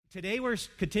Today we're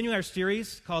continuing our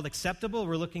series called Acceptable.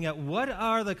 We're looking at what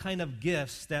are the kind of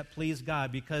gifts that please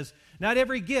God, because not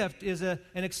every gift is an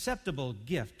acceptable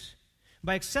gift.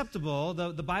 By acceptable,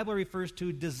 the Bible refers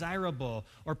to desirable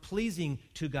or pleasing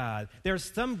to God. There's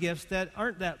some gifts that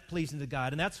aren't that pleasing to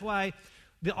God, and that's why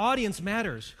the audience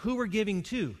matters, who we're giving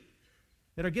to.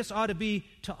 That our gifts ought to be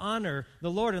to honor the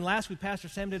Lord. And last week, Pastor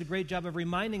Sam did a great job of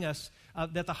reminding us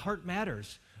that the heart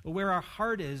matters, where our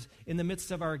heart is in the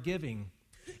midst of our giving.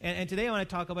 And today I want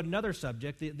to talk about another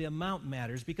subject, the amount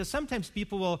matters, because sometimes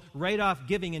people will write off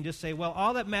giving and just say, well,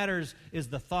 all that matters is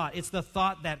the thought. It's the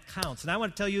thought that counts. And I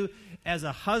want to tell you, as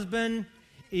a husband,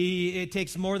 it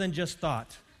takes more than just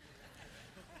thought.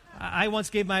 I once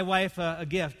gave my wife a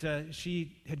gift.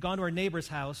 She had gone to her neighbor's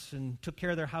house and took care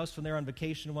of their house when they were on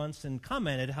vacation once and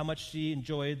commented how much she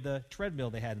enjoyed the treadmill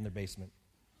they had in their basement.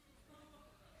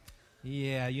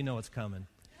 Yeah, you know what's coming.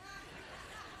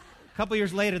 A couple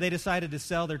years later, they decided to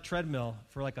sell their treadmill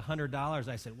for like $100.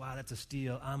 I said, wow, that's a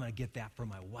steal. I'm going to get that for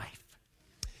my wife.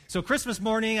 So Christmas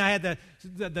morning, I had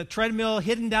the treadmill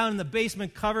hidden down in the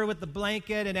basement, covered with the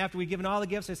blanket, and after we'd given all the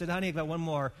gifts, I said, honey, I've got one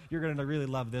more. You're going to really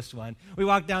love this one. We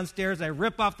walked downstairs, I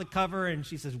rip off the cover, and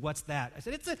she says, what's that? I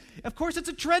said, of course it's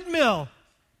a treadmill.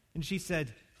 And she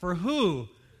said, for who?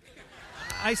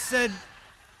 I said,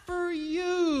 for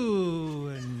you.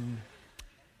 And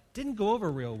didn't go over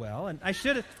real well, and I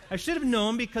should have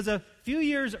known, because a few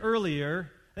years earlier,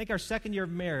 I think our second year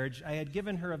of marriage, I had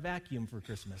given her a vacuum for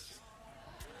Christmas.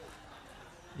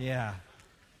 Yeah.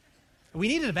 We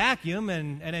needed a vacuum,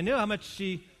 and I knew how much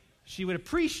she would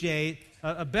appreciate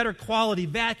a better quality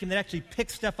vacuum that actually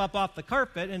picks stuff up off the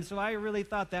carpet, and so I really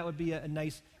thought that would be a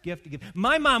nice gift to give.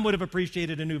 My mom would have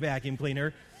appreciated a new vacuum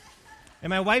cleaner, and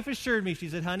my wife assured me, she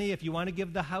said, honey, if you want to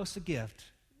give the house a gift,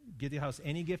 give the house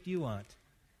any gift you want.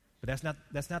 But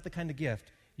that's not the kind of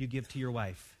gift you give to your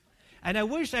wife. And I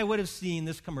wish I would have seen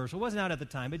this commercial. It wasn't out at the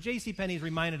time, but JCPenney's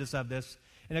reminded us of this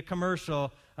in a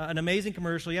commercial, an amazing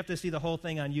commercial. You have to see the whole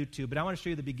thing on YouTube, but I want to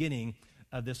show you the beginning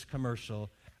of this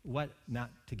commercial, what not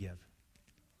to give.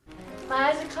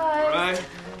 Magic All right,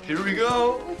 here we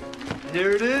go.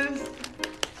 There it is.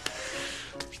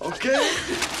 Okay.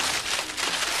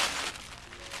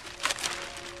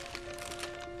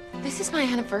 This is my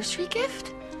anniversary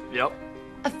gift? Yep.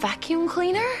 A vacuum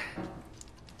cleaner?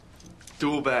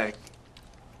 Dual bag.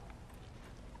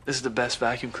 This is the best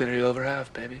vacuum cleaner you'll ever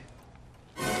have, baby.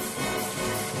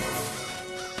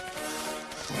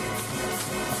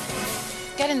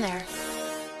 Get in there.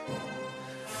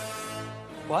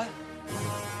 What?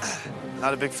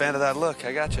 Not a big fan of that look.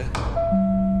 I got you.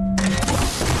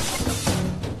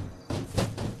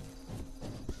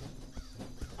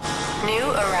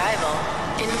 New arrival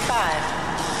in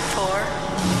 5, 4,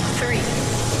 3,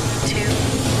 2,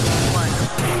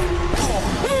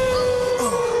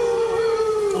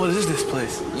 1. What is this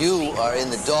place? You are in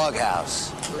the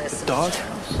doghouse. The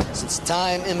doghouse? Since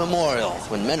time immemorial,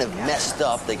 when men have messed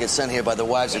up, they get sent here by their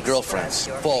wives or girlfriends.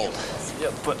 Bold.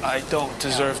 Yeah, but I don't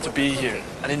deserve to be here.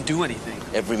 I didn't do anything.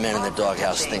 Every man in the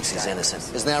doghouse thinks he's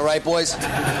innocent. Isn't that right, boys?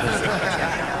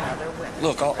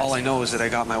 Look, all I know is that I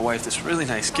got my wife this really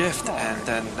nice gift, and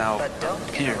then now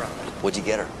I'm here. What'd you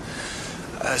get her?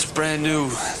 This brand new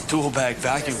dual bag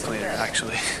vacuum cleaner,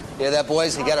 actually. Hear that,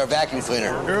 boys? He got our vacuum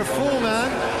cleaner. You're a fool,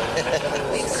 man.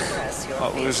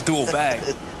 Well, it was dual bag.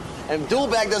 And dual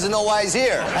bag doesn't know why he's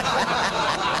here.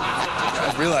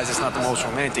 I realize it's not the most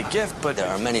romantic gift, but There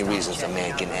are many reasons a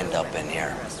man can end up in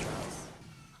here.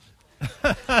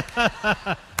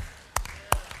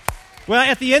 Well,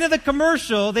 at the end of the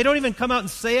commercial, they don't even come out and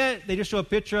say it. They just show a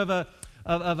picture of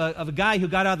a guy who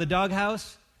got out of the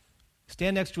doghouse,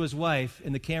 stand next to his wife,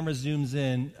 and the camera zooms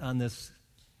in on this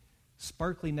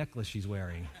sparkly necklace she's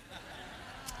wearing.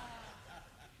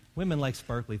 Women like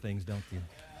sparkly things, don't you?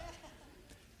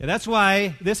 Yeah, that's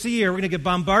why this year we're going to get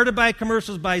bombarded by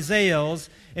commercials by Zales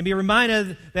and be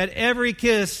reminded that every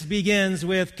kiss begins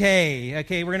with K.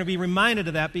 Okay, we're going to be reminded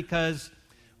of that because,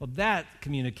 well, that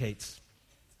communicates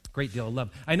a great deal of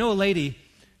love. I know a lady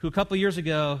who a couple years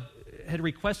ago had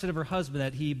requested of her husband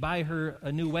that he buy her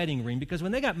a new wedding ring, because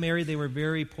when they got married, they were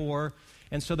very poor,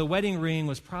 and so the wedding ring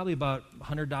was probably about a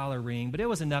 $100 ring, but it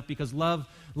was enough because love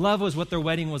was what their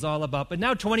wedding was all about. But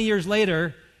now, 20 years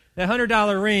later, that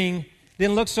 $100 ring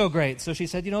didn't look so great. So she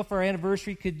said, for our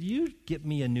anniversary, could you get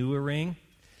me a newer ring?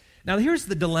 Now, here's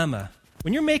the dilemma.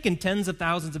 When you're making tens of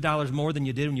thousands of dollars more than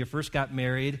you did when you first got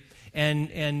married,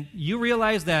 and you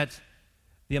realize that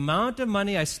the amount of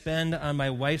money I spend on my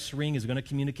wife's ring is going to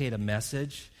communicate a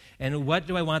message, and what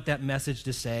do I want that message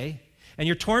to say? And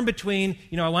you're torn between,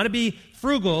 I want to be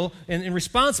frugal and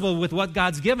responsible with what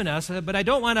God's given us, but I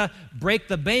don't want to break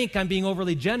the bank on being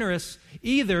overly generous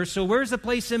either. So where's the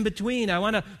place in between? I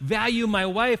want to value my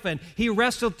wife. And he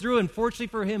wrestled through, and fortunately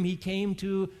for him, he came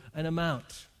to an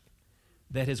amount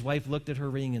that his wife looked at her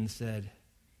ring and said,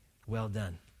 well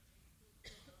done.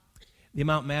 The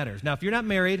amount matters. Now, if you're not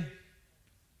married,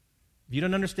 if you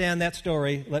don't understand that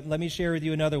story, let me share with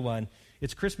you another one.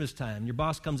 It's Christmas time. Your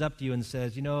boss comes up to you and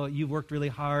says, you've worked really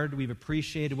hard. We've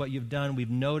appreciated what you've done.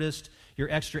 We've noticed your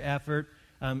extra effort.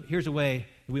 Here's a way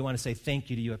that we want to say thank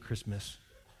you to you at Christmas.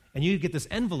 And you get this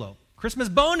envelope. Christmas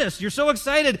bonus. You're so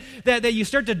excited that you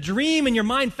start to dream in your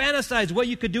mind, fantasize what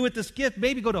you could do with this gift.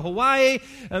 Maybe go to Hawaii,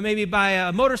 maybe buy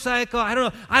a motorcycle. I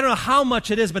don't know how much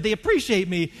it is, but they appreciate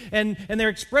me. And they're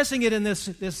expressing it in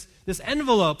this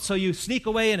envelope. So you sneak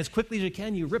away, and as quickly as you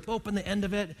can, you rip open the end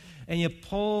of it, and you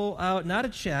pull out not a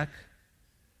check,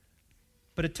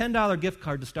 but a $10 gift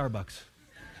card to Starbucks.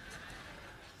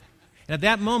 And at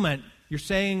that moment, you're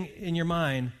saying in your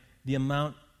mind, the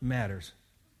amount matters.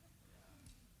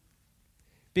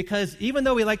 Because even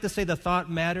though we like to say the thought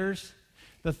matters,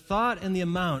 the thought and the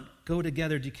amount go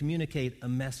together to communicate a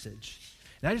message.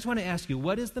 And I just want to ask you,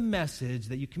 what is the message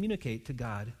that you communicate to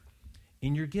God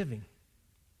in your giving?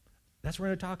 That's what we're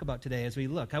going to talk about today as we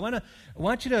look. I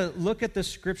want you to look at the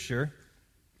scripture.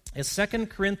 It's 2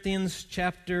 Corinthians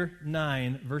chapter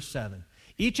 9, verse 7.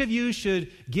 Each of you should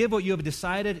give what you have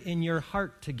decided in your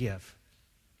heart to give.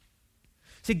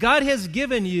 See, God has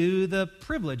given you the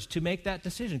privilege to make that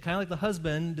decision, kind of like the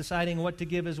husband deciding what to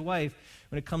give his wife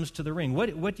when it comes to the ring.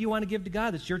 What do you want to give to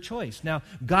God? It's your choice. Now,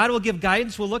 God will give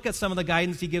guidance. We'll look at some of the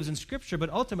guidance he gives in Scripture,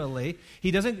 but ultimately, he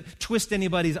doesn't twist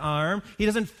anybody's arm. He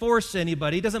doesn't force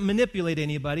anybody. He doesn't manipulate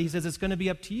anybody. He says it's going to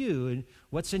be up to you and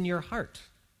what's in your heart.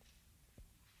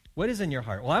 What is in your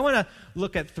heart? Well, I want to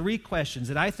look at 3 questions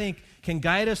that I think can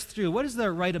guide us through what is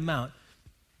the right amount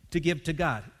to give to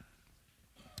God.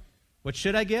 What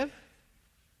should I give?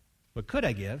 What could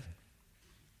I give?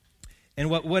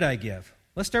 And what would I give?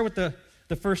 Let's start with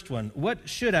the first one. What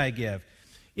should I give?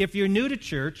 If you're new to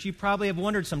church, you probably have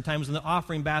wondered sometimes when the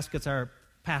offering baskets are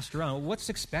passed around, what's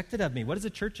expected of me? What does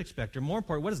the church expect? Or more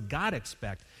important, what does God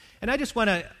expect? And I just want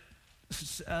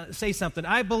to say something.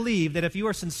 I believe that if you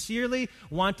are sincerely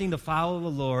wanting to follow the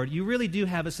Lord, you really do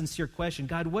have a sincere question.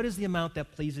 God, what is the amount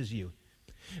that pleases you?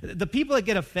 The people that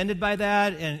get offended by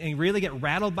that and really get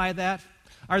rattled by that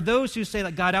are those who say,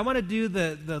 like, God, I want to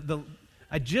do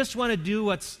I just want to do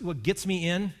what gets me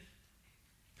in.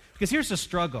 Because here's the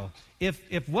struggle.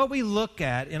 If what we look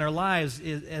at in our lives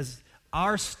is as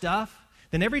our stuff,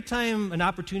 then every time an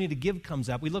opportunity to give comes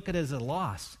up, we look at it as a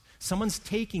loss. Someone's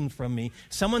taking from me.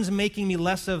 Someone's making me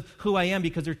less of who I am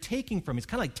because they're taking from me. It's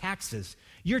kind of like taxes.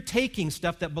 You're taking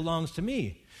stuff that belongs to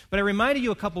me. But I reminded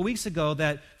you a couple weeks ago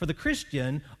that for the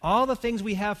Christian, all the things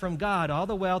we have from God, all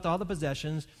the wealth, all the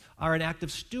possessions, are an act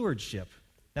of stewardship.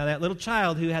 Now, that little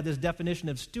child who had this definition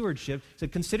of stewardship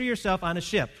said, consider yourself on a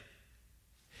ship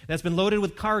that's been loaded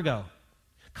with cargo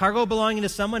belonging to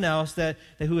someone else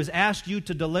who has asked you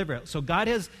to deliver it. So God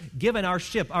has given our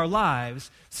ship, our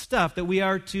lives, stuff that we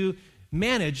are to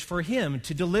manage for him,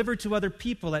 to deliver to other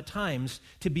people at times,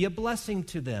 to be a blessing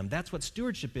to them. That's what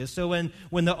stewardship is. So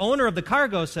when the owner of the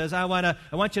cargo says, I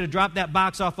want you to drop that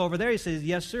box off over there, he says,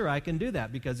 yes, sir, I can do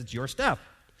that because it's your stuff.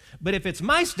 But if it's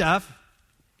my stuff,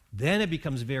 then it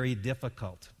becomes very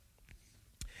difficult.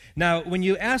 Now, when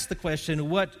you ask the question,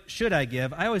 what should I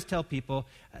give? I always tell people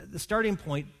the starting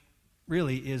point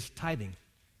really is tithing.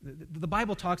 The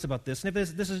Bible talks about this, and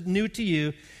if this is new to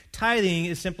you, tithing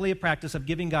is simply a practice of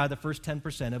giving God the first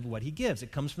 10% of what he gives.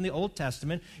 It comes from the Old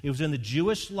Testament. It was in the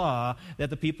Jewish law that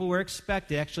the people were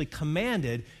expected, actually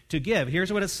commanded to give.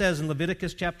 Here's what it says in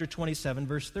Leviticus chapter 27,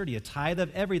 verse 30. A tithe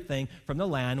of everything from the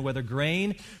land, whether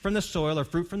grain from the soil or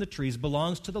fruit from the trees,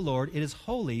 belongs to the Lord. It is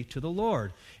holy to the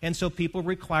Lord. And so people were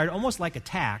required, almost like a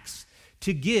tax,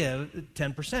 to give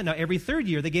 10%. Now, every third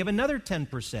year, they gave another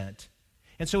 10%.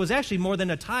 And so it was actually more than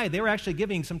a tithe. They were actually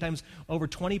giving sometimes over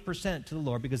 20% to the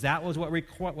Lord because that was what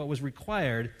was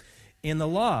required in the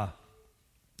law.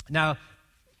 Now,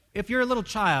 if you're a little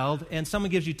child and someone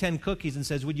gives you 10 cookies and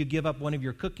says, would you give up one of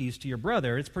your cookies to your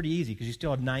brother? It's pretty easy because you still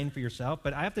have 9 for yourself.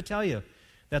 But I have to tell you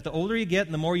that the older you get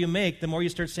and the more you make, the more you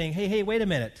start saying, hey, wait a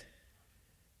minute.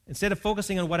 Instead of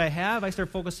focusing on what I have, I start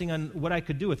focusing on what I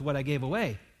could do with what I gave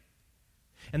away.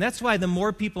 And that's why the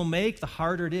more people make, the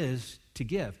harder it is to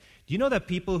give. Do you know that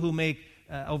people who make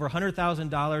over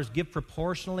 $100,000 give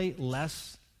proportionally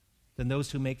less than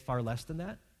those who make far less than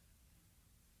that?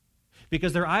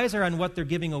 Because their eyes are on what they're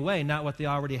giving away, not what they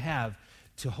already have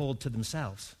to hold to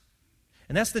themselves.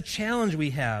 And that's the challenge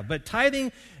we have. But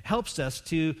tithing helps us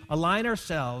to align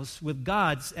ourselves with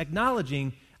God's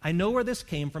acknowledging, I know where this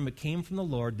came from. It came from the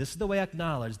Lord. This is the way I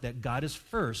acknowledge that God is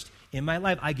first in my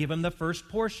life. I give him the first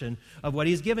portion of what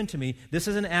he's given to me. This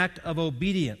is an act of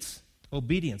obedience.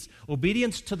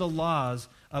 Obedience to the laws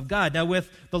of God. Now, with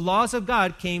the laws of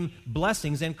God came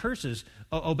blessings and curses.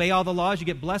 Obey all the laws, you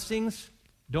get blessings.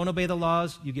 Don't obey the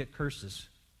laws, you get curses.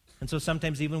 And so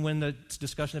sometimes even when the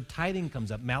discussion of tithing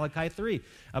comes up, Malachi 3,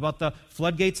 about the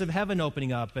floodgates of heaven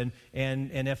opening up, and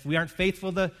if we aren't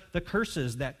faithful, the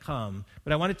curses that come.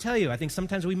 But I want to tell you, I think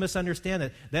sometimes we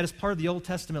misunderstand that is part of the Old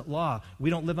Testament law.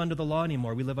 We don't live under the law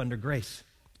anymore. We live under grace.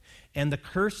 And the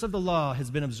curse of the law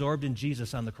has been absorbed in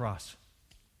Jesus on the cross.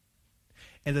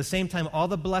 And at the same time, all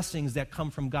the blessings that come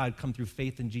from God come through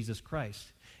faith in Jesus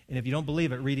Christ. And if you don't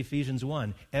believe it, read Ephesians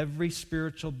 1. Every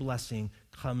spiritual blessing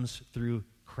comes through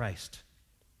Christ.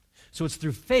 So it's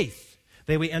through faith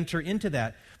that we enter into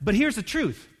that. But here's the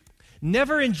truth.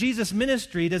 Never in Jesus'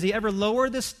 ministry does he ever lower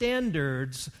the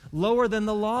standards lower than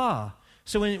the law.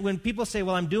 So when people say,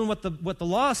 well, I'm doing what the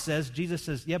law says, Jesus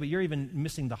says, yeah, but you're even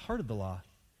missing the heart of the law.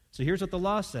 So here's what the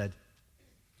law said.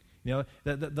 You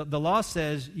know, the law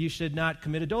says you should not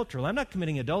commit adultery. Well, I'm not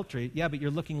committing adultery. Yeah, but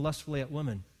you're looking lustfully at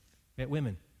women.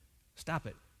 Stop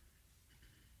it.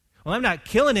 Well, I'm not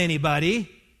killing anybody.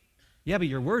 Yeah, but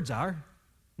your words are.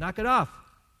 Knock it off.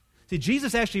 See,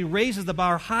 Jesus actually raises the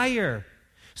bar higher.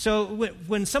 So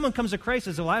when someone comes to Christ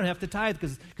and says, well, I don't have to tithe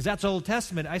because that's Old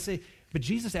Testament, I say, but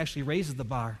Jesus actually raises the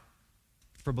bar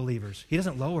for believers. He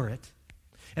doesn't lower it.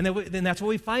 And then that's what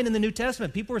we find in the New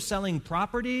Testament. People were selling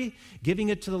property, giving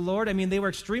it to the Lord. I mean, they were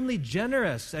extremely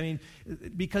generous. I mean,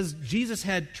 because Jesus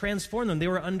had transformed them. They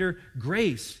were under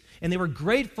grace. And they were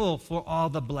grateful for all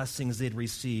the blessings they'd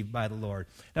received by the Lord.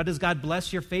 Now, does God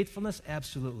bless your faithfulness?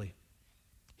 Absolutely.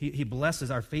 He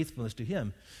blesses our faithfulness to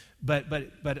him. But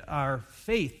our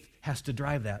faith has to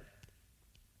drive that.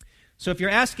 So if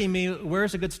you're asking me,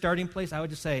 where's a good starting place? I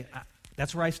would just say,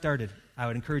 that's where I started. I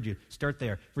would encourage you, start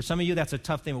there. For some of you, that's a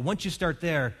tough thing. But once you start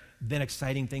there, then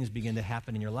exciting things begin to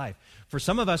happen in your life. For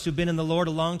some of us who've been in the Lord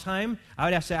a long time, I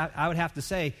would have to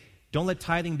say, don't let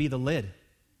tithing be the lid.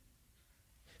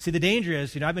 See, the danger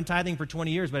is, I've been tithing for 20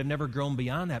 years, but I've never grown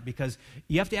beyond that because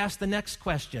you have to ask the next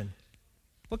question.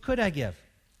 What could I give?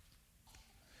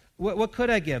 What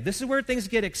could I give? This is where things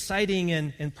get exciting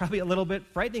and probably a little bit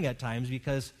frightening at times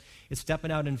because it's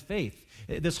stepping out in faith.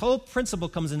 This whole principle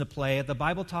comes into play that the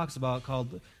Bible talks about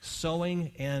called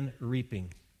sowing and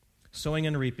reaping. Sowing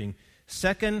and reaping.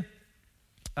 2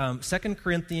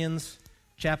 Corinthians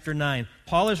chapter 9.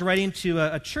 Paul is writing to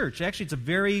a church. Actually, it's a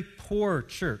very poor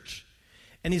church.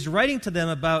 And he's writing to them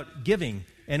about giving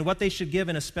and what they should give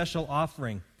in a special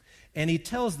offering. And he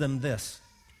tells them this.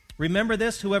 Remember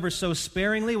this, whoever sows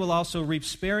sparingly will also reap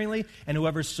sparingly, and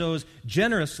whoever sows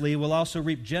generously will also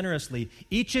reap generously.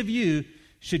 Each of you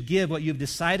should give what you've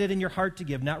decided in your heart to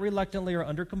give, not reluctantly or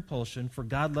under compulsion, for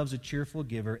God loves a cheerful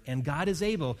giver, and God is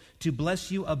able to bless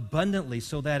you abundantly,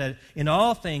 so that in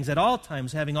all things, at all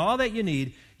times, having all that you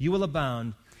need, you will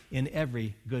abound in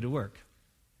every good work.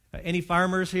 Any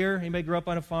farmers here? Anybody grew up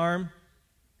on a farm?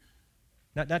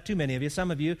 Not too many of you, some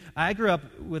of you. I grew up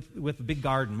with a big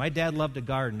garden. My dad loved a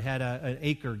garden, had an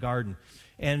acre garden.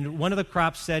 And one of the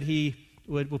crops that he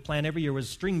would plant every year was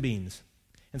string beans.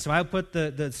 And so I would put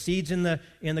the seeds in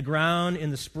the ground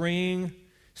in the spring,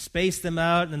 space them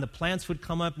out, and then the plants would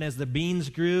come up. And as the beans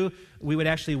grew, we would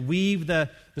actually weave the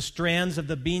strands of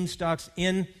the bean stalks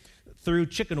in through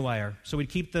chicken wire. So we'd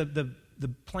keep the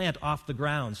plant off the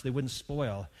ground so they wouldn't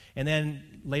spoil. And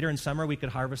then later in summer, we could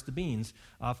harvest the beans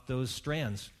off those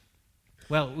strands.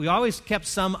 Well, we always kept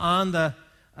some on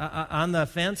the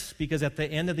fence because at the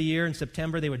end of the year in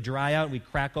September, they would dry out, and we'd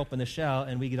crack open the shell,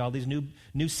 and we get all these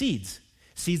new seeds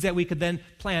that we could then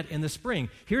plant in the spring.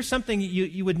 Here's something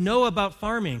you would know about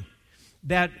farming,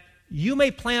 that you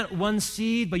may plant one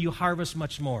seed, but you harvest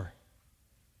much more.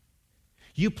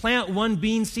 You plant one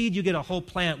bean seed, you get a whole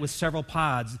plant with several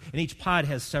pods, and each pod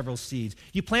has several seeds.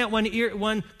 You plant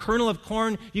one kernel of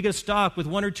corn, you get a stalk with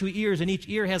 1 or 2 ears, and each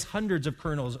ear has hundreds of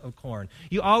kernels of corn.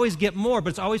 You always get more, but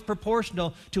it's always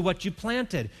proportional to what you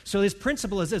planted. So this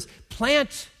principle is this: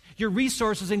 plant your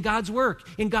resources in God's work,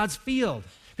 in God's field,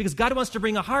 because God wants to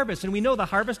bring a harvest, and we know the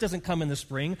harvest doesn't come in the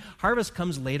spring. Harvest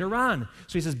comes later on.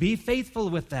 So he says, be faithful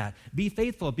with that. Be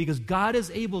faithful, because God is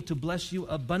able to bless you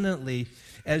abundantly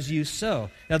as you sow.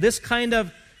 Now, this kind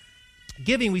of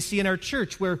giving we see in our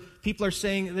church, where people are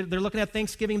saying, they're looking at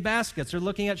Thanksgiving baskets, they're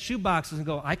looking at shoe boxes and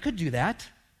go, I could do that.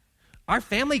 Our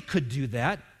family could do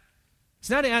that. It's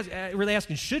not really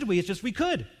asking, should we? It's just we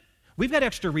could. We've got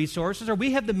extra resources, or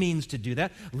we have the means to do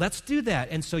that. Let's do that.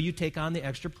 And so you take on the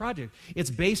extra project. It's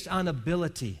based on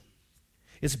ability.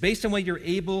 It's based on what you're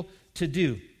able to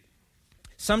do.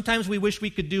 Sometimes we wish we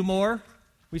could do more.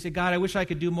 We say, God, I wish I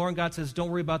could do more. And God says, don't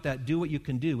worry about that. Do what you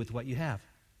can do with what you have.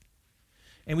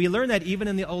 And we learn that even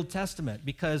in the Old Testament,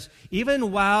 because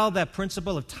even while that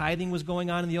principle of tithing was going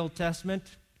on in the Old Testament,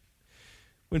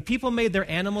 when people made their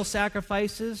animal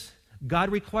sacrifices,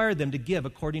 God required them to give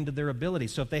according to their ability.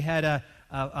 So if they had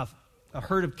a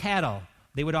herd of cattle,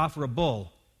 they would offer a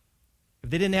bull. If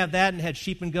they didn't have that and had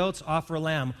sheep and goats, offer a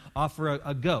lamb, offer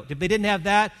a goat. If they didn't have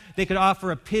that, they could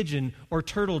offer a pigeon or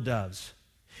turtle doves.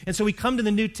 And so we come to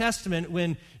the New Testament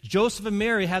when Joseph and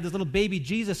Mary have this little baby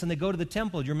Jesus and they go to the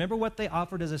temple. Do you remember what they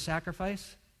offered as a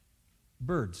sacrifice?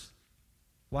 Birds.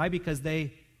 Why? Because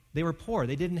they were poor.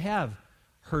 They didn't have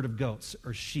herd of goats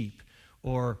or sheep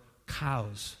or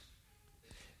cows.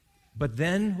 But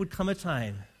then would come a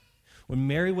time when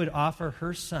Mary would offer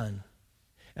her son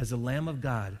as the Lamb of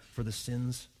God for the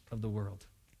sins of the world.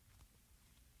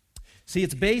 See,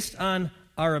 it's based on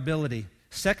our ability.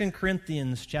 2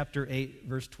 Corinthians chapter 8,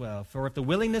 verse 12. For if the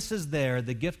willingness is there,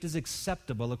 the gift is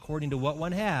acceptable according to what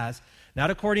one has, not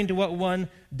according to what one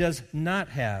does not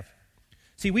have.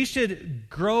 See, we should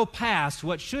grow past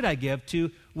what should I give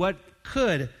to what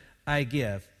could I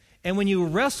give. And when you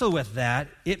wrestle with that,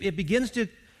 it begins to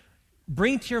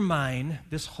bring to your mind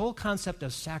this whole concept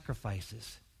of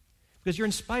sacrifices. Because you're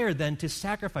inspired then to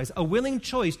sacrifice, a willing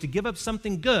choice to give up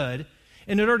something good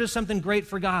in order to do something great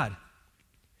for God.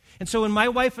 And so when my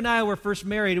wife and I were first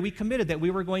married, we committed that we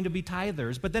were going to be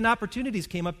tithers. But then opportunities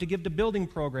came up to give to building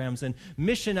programs and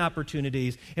mission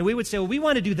opportunities. And we would say, well, we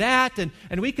want to do that, and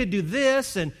we could do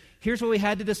this, and here's what we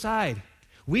had to decide.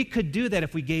 We could do that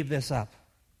if we gave this up.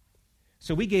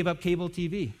 So we gave up cable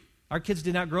TV. Our kids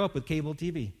did not grow up with cable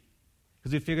TV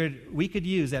because we figured we could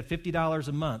use that $50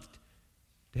 a month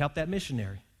to help that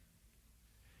missionary.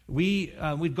 We'd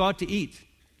go out to eat,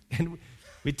 and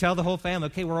we'd tell the whole family,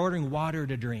 okay, we're ordering water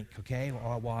to drink, okay,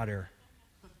 water.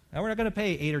 Now, we're not going to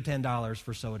pay $8 or $10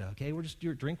 for soda, okay? We're just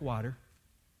drink water.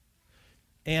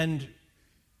 And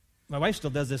my wife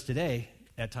still does this today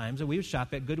at times, and we would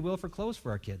shop at Goodwill for clothes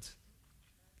for our kids.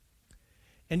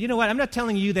 And you know what? I'm not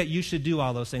telling you that you should do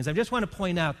all those things. I just want to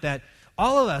point out that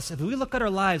all of us, if we look at our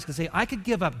lives and say, I could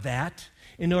give up that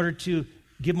in order to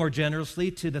give more generously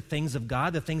to the things of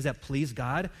God, the things that please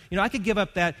God. You know, I could give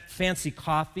up that fancy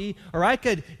coffee, or I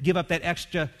could give up that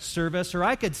extra service, or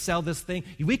I could sell this thing.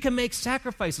 We can make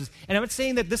sacrifices. And I'm not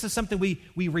saying that this is something we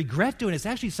regret doing. It's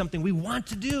actually something we want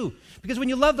to do. Because when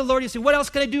you love the Lord, you say, what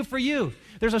else can I do for you?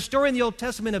 There's a story in the Old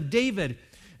Testament of David.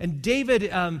 And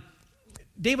David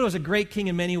was a great king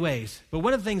in many ways. But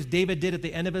one of the things David did at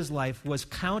the end of his life was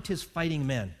count his fighting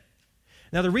men.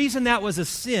 Now, the reason that was a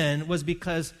sin was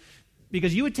because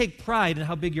you would take pride in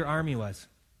how big your army was.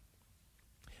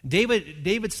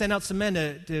 David sent out some men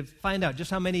to find out just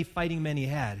how many fighting men he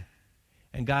had.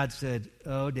 And God said,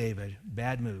 oh, David,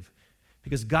 bad move.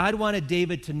 Because God wanted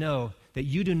David to know that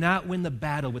you do not win the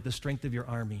battle with the strength of your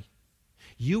army.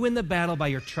 You win the battle by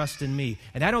your trust in me.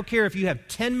 And I don't care if you have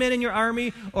 10 men in your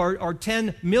army or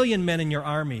 10 million men in your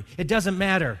army. It doesn't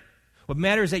matter. What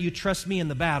matters is that you trust me in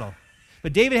the battle.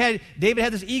 But David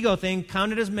had this ego thing,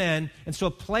 counted his men, and so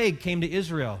a plague came to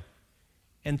Israel.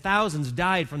 And thousands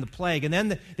died from the plague. And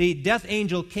then the death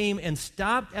angel came and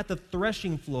stopped at the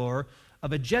threshing floor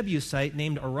of a Jebusite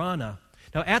named Araunah.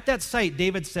 Now at that site,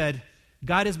 David said,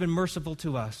 God has been merciful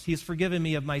to us. He's forgiven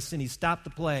me of my sin. He stopped the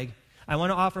plague. I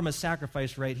want to offer him a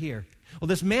sacrifice right here. Well,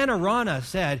 this man Araunah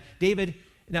said, David,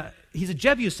 now he's a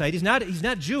Jebusite. He's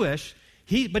not Jewish.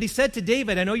 But he said to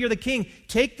David, I know you're the king,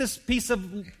 take this piece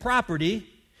of property,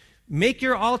 make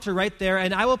your altar right there,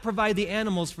 and I will provide the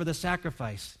animals for the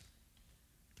sacrifice.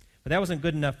 But that wasn't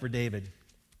good enough for David.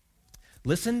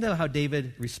 Listen to how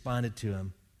David responded to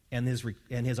him and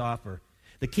his offer.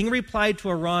 The king replied to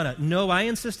Araunah, no, I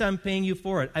insist on paying you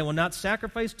for it. I will not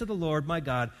sacrifice to the Lord my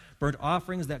God burnt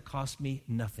offerings that cost me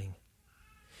nothing.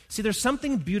 See, there's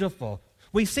something beautiful.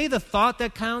 We say the thought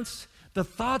that counts. The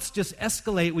thoughts just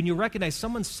escalate when you recognize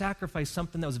someone sacrificed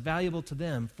something that was valuable to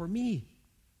them for me.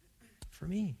 For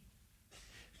me.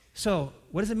 So,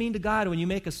 what does it mean to God when you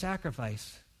make a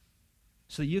sacrifice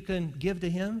so that you can give to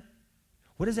Him?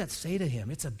 What does that say to Him?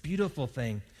 It's a beautiful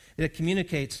thing that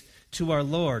communicates to our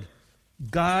Lord.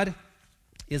 God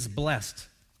is blessed.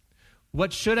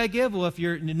 What should I give? Well, if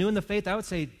you're new in the faith, I would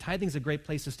say tithing is a great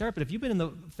place to start. But if you've been in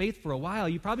the faith for a while,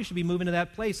 you probably should be moving to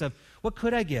that place of, what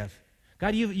could I give?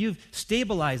 God, you've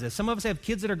stabilized us. Some of us have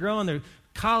kids that are growing. They're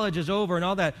college is over and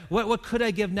all that. What could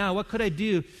I give now? What could I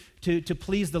do to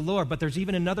please the Lord? But there's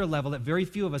even another level that very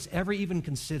few of us ever even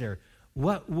consider.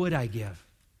 What would I give?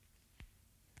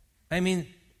 I mean,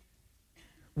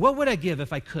 what would I give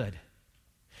if I could?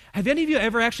 Have any of you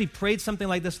ever actually prayed something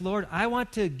like this? Lord, I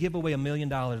want to give away $1 million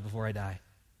before I die.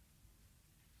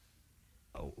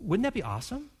 Wouldn't that be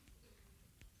awesome?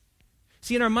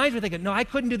 See, in our minds, we're thinking, no, I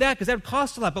couldn't do that because that would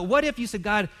cost a lot. But what if you said,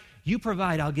 God, you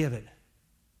provide, I'll give it?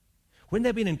 Wouldn't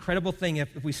that be an incredible thing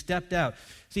if we stepped out?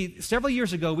 See, several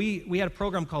years ago, we had a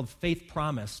program called Faith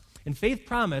Promise. And Faith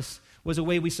Promise was a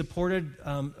way we supported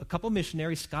a couple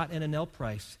missionaries, Scott and Annelle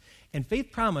Price. And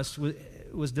Faith Promise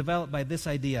was developed by this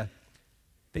idea,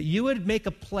 that you would make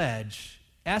a pledge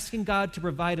asking God to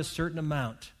provide a certain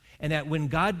amount, and that when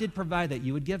God did provide that,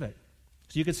 you would give it.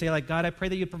 So you could say, like, God, I pray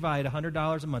that you provide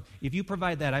 $100 a month. If you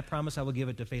provide that, I promise I will give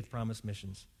it to Faith Promise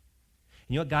Missions.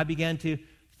 And you know what? God began to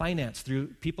finance through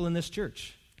people in this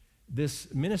church,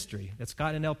 this ministry that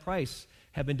Scott and Annelle Price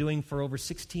have been doing for over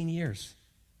 16 years.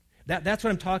 That's what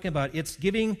I'm talking about.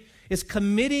 It's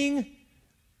committing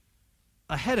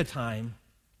ahead of time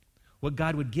what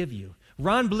God would give you.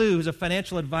 Ron Blue, who's a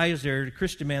financial advisor to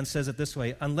Christian Man, says it this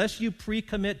way: unless you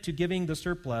pre-commit to giving the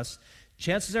surplus,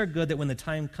 chances are good that when the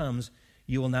time comes,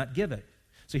 you will not give it.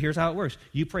 So here's how it works.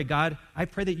 You pray, God, I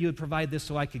pray that you would provide this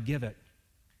so I could give it.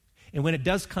 And when it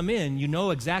does come in, you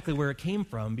know exactly where it came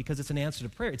from because it's an answer to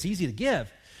prayer. It's easy to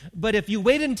give. But if you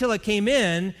waited until it came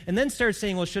in and then started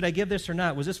saying, well, should I give this or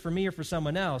not? Was this for me or for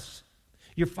someone else?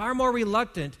 You're far more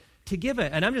reluctant to give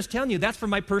it. And I'm just telling you, that's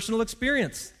from my personal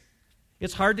experience.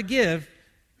 It's hard to give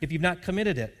if you've not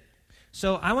committed it.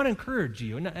 So I want to encourage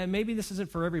you, and maybe this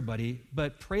isn't for everybody,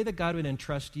 but pray that God would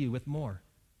entrust you with more.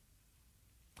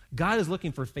 God is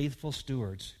looking for faithful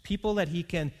stewards, people that he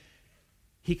can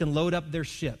load up their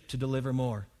ship to deliver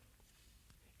more.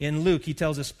 In Luke, he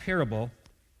tells this parable,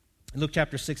 in Luke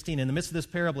chapter 16. In the midst of this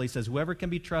parable, he says, whoever can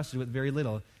be trusted with very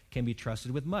little can be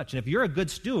trusted with much. And if you're a good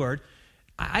steward,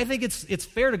 I think it's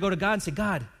fair to go to God and say,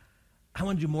 God, I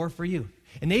want to do more for you.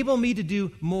 Enable me to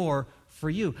do more for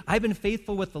you. I've been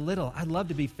faithful with the little. I'd love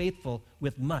to be faithful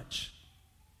with much.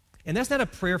 And that's not a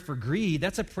prayer for greed.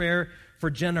 That's a prayer for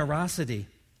generosity.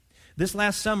 This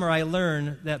last summer, I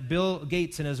learned that Bill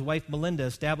Gates and his wife Melinda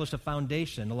established a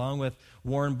foundation along with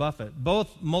Warren Buffett,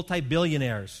 both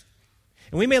multi-billionaires.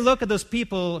 And we may look at those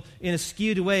people in a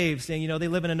skewed way, saying, they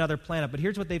live in another planet, but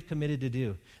here's what they've committed to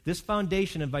do. This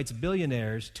foundation invites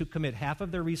billionaires to commit half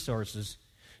of their resources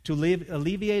to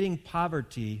alleviating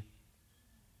poverty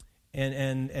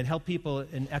and help people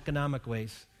in economic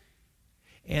ways.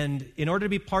 And in order to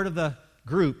be part of the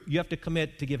group, you have to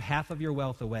commit to give half of your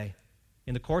wealth away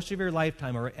in the course of your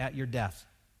lifetime or at your death.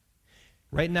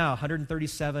 Right now,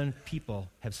 137 people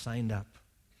have signed up.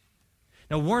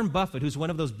 Now, Warren Buffett, who's one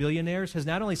of those billionaires, has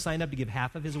not only signed up to give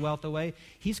half of his wealth away,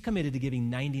 he's committed to giving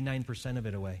 99% of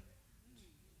it away.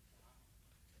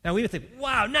 Now, we would think,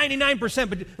 wow, 99%,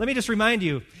 but let me just remind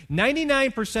you,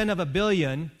 99% of $1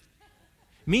 billion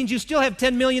means you still have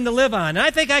 $10 million to live on. And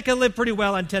I think I can live pretty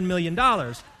well on $10 million.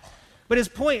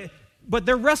 But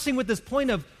they're wrestling with this point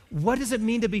of, what does it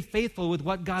mean to be faithful with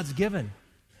what God's given?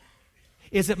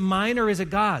 Is it mine or is it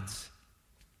God's?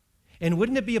 And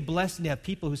wouldn't it be a blessing to have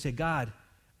people who say, God,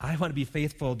 I want to be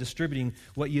faithful distributing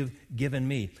what you've given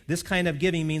me. This kind of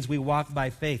giving means we walk by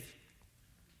faith.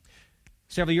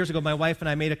 Several years ago, my wife and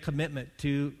I made a commitment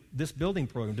to this building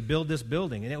program, to build this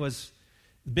building. And it was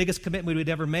the biggest commitment we'd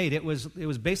ever made. It was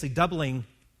basically doubling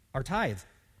our tithe.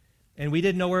 And we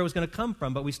didn't know where it was going to come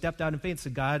from, but we stepped out in faith and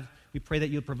said, God, we pray that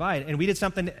you'd provide. And we did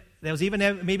something that was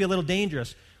even maybe a little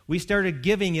dangerous. We started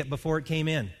giving it before it came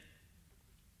in.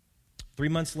 3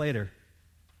 months later,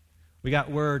 we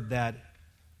got word that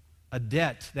a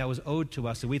debt that was owed to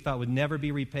us that we thought would never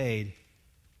be repaid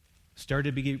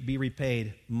started to be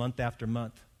repaid month after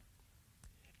month.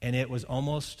 And it was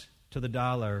almost to the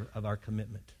dollar of our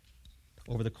commitment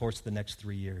over the course of the next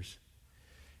 3 years.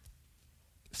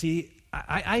 See,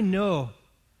 I know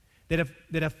that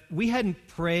if we hadn't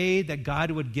prayed that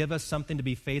God would give us something to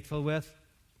be faithful with,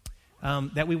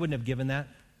 that we wouldn't have given that.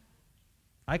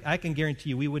 I can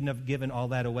guarantee you we wouldn't have given all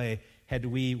that away had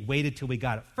we waited till we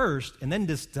got it first and then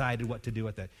decided what to do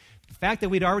with it. The fact that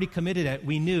we'd already committed it,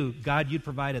 we knew, God, you'd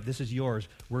provide it. This is yours.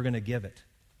 We're going to give it.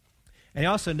 And I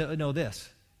also know this.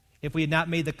 If we had not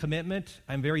made the commitment,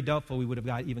 I'm very doubtful we would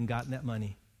have even gotten that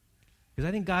money. Because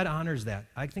I think God honors that.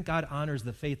 I think God honors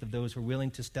the faith of those who are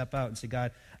willing to step out and say,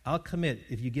 God, I'll commit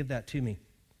if you give that to me.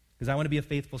 Because I want to be a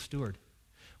faithful steward.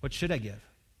 What should I give?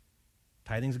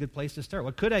 Tithing's a good place to start.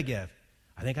 What could I give?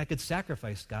 I think I could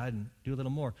sacrifice, God, and do a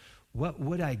little more. What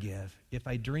would I give if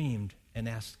I dreamed and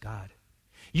asked God?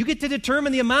 You get to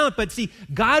determine the amount, but see,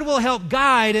 God will help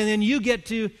guide, and then you get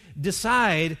to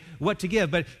decide what to give.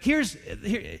 But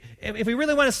if we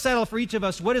really want to settle for each of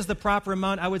us, what is the proper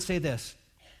amount? I would say this.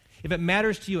 If it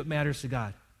matters to you, it matters to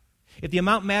God. If the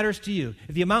amount matters to you,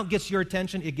 if the amount gets your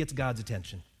attention, it gets God's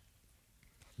attention.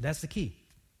 That's the key.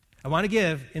 I want to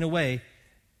give in a way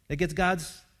that gets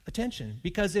God's attention.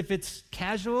 Because if it's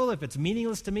casual, if it's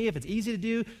meaningless to me, if it's easy to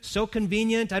do, so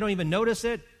convenient, I don't even notice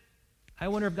it, I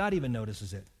wonder if God even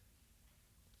notices it.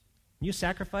 When you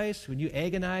sacrifice, when you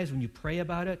agonize, when you pray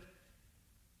about it,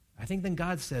 I think then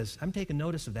God says, I'm taking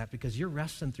notice of that because you're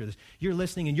wrestling through this. You're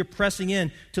listening and you're pressing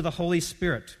in to the Holy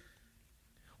Spirit.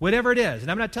 Whatever it is,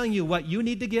 and I'm not telling you what you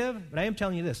need to give, but I am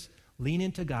telling you this. Lean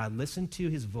into God, listen to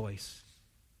his voice,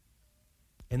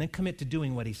 and then commit to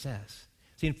doing what he says.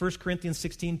 See, in 1 Corinthians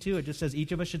 16:2, it just says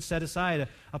each of us should set aside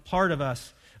a part of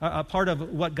us, a part of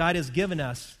what God has given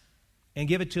us, and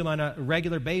give it to him on a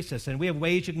regular basis. And we have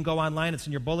ways you can go online. It's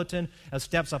in your bulletin of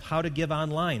steps of how to give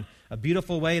online. A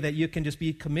beautiful way that you can just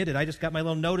be committed. I just got my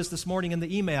little notice this morning in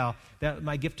the email that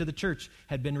my gift to the church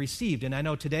had been received. And I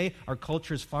know today our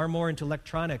culture is far more into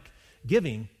electronic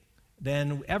giving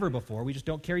than ever before. We just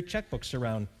don't carry checkbooks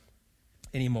around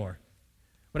anymore.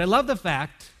 But I love the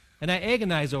fact, and I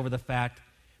agonize over the fact,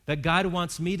 that God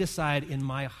wants me to decide in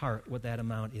my heart what that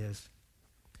amount is.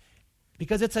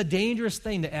 Because it's a dangerous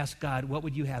thing to ask God, what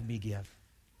would you have me give?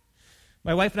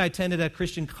 My wife and I attended a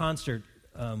Christian concert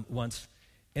once,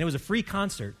 and it was a free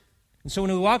concert. And so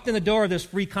when we walked in the door of this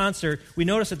free concert, we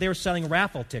noticed that they were selling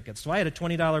raffle tickets. So I had a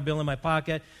 $20 bill in my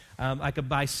pocket. I could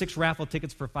buy 6 raffle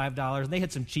tickets for $5, and they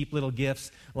had some cheap little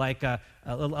gifts, like a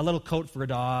little coat for a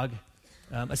dog,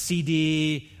 a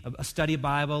CD, a study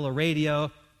Bible, a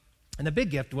radio. And the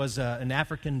big gift was an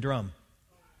African drum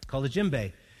called a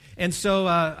djembe. And so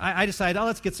I decided,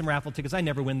 let's get some raffle tickets. I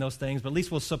never win those things, but at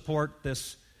least we'll support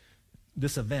this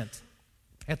event.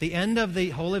 At the end of the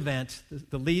whole event,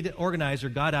 the lead organizer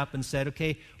got up and said,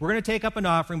 okay, we're going to take up an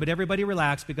offering, but everybody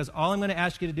relax, because all I'm going to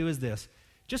ask you to do is this.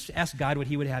 Just ask God what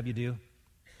he would have you do,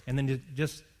 and then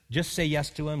just say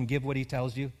yes to him, give what he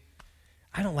tells you.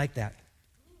 I don't like that,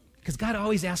 because God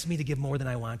always asks me to give more than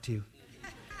I want to.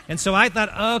 And so I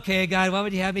thought, okay, God, what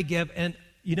would you have me give? And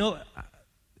you know,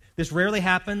 this rarely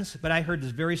happens, but I heard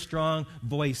this very strong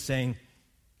voice saying,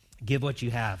 give what you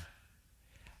have.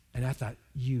 And I thought,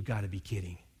 you got to be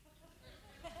kidding.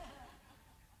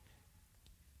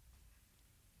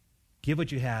 Give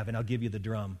what you have, and I'll give you the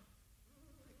drum.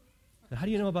 Now, how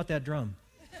do you know about that drum?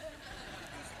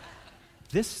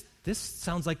 This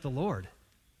sounds like the Lord.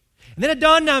 And then it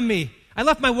dawned on me. I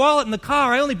left my wallet in the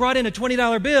car. I only brought in a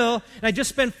 $20 bill, and I just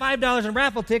spent $5 on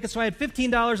raffle tickets, so I had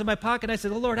 $15 in my pocket. I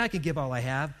said, oh, Lord, I can give all I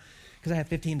have because I have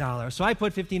 $15. So I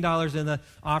put $15 in the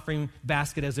offering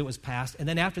basket as it was passed, and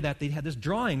then after that, they had this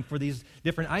drawing for these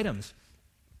different items.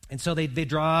 And so they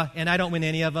draw, and I don't win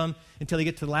any of them until they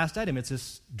get to the last item. It's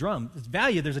this drum. It's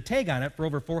valued. There's a tag on it for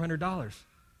over $400.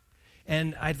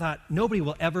 And I thought, nobody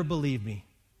will ever believe me.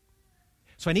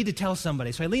 So I need to tell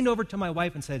somebody. So I leaned over to my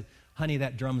wife and said, honey,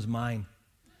 that drum's mine.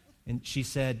 And she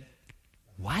said,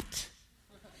 what?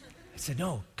 I said,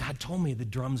 no, God told me the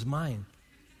drum's mine.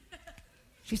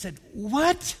 She said,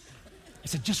 what? I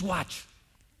said, just watch.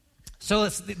 So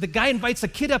the guy invites a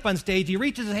kid up on stage. He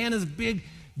reaches his hand in this big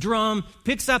drum,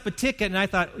 picks up a ticket, and I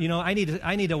thought, I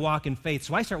need to walk in faith.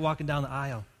 So I start walking down the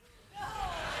aisle.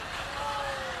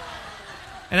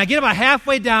 And I get about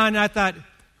halfway down, and I thought,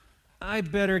 I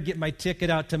better get my ticket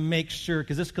out to make sure,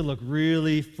 because this could look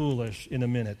really foolish in a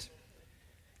minute.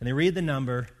 And they read the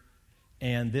number,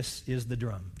 and this is the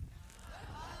drum.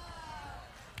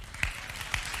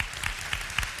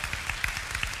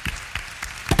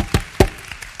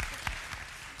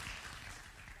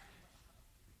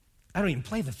 I don't even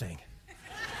play the thing.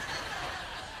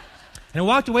 And I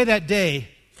walked away that day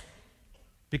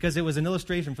because it was an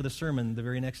illustration for the sermon the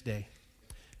very next day.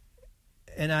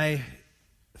 And I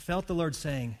felt the Lord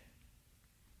saying,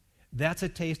 that's a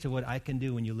taste of what I can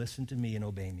do when you listen to me and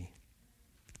obey me.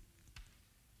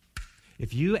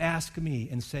 If you ask me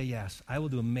and say yes, I will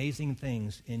do amazing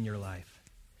things in your life.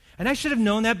 And I should have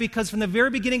known that, because from the very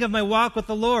beginning of my walk with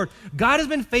the Lord, God has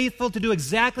been faithful to do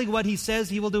exactly what he says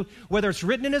he will do, whether it's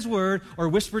written in his word or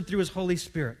whispered through his Holy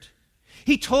Spirit.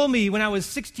 He told me when I was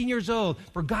 16 years old,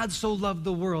 for God so loved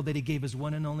the world that he gave his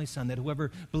one and only Son, that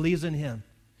whoever believes in him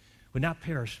would not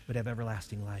perish but have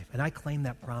everlasting life. And I claim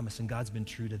that promise, and God's been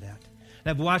true to that. And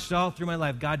I've watched all through my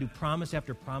life God do promise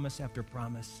after promise after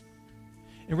promise.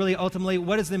 And really, ultimately,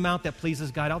 what is the amount that pleases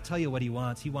God? I'll tell you what he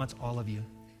wants. He wants all of you.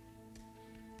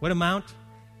 What amount?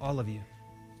 All of you.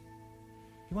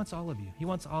 He wants all of you. He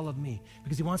wants all of me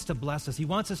because he wants to bless us. He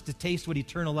wants us to taste what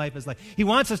eternal life is like. He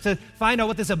wants us to find out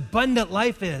what this abundant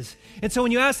life is. And so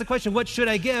when you ask the question, what should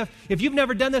I give? If you've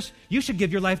never done this, you should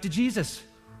give your life to Jesus.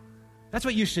 That's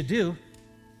what you should do.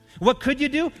 What could you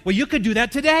do? Well, you could do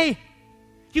that today.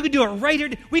 You could do it right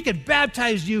here. We could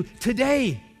baptize you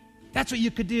today. That's what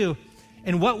you could do.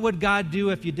 And what would God do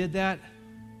if you did that?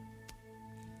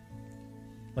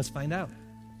 Let's find out.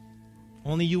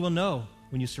 Only you will know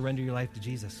when you surrender your life to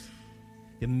Jesus.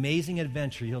 The amazing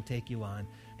adventure he'll take you on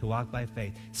to walk by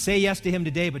faith. Say yes to him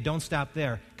today, but don't stop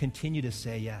there. Continue to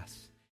say yes.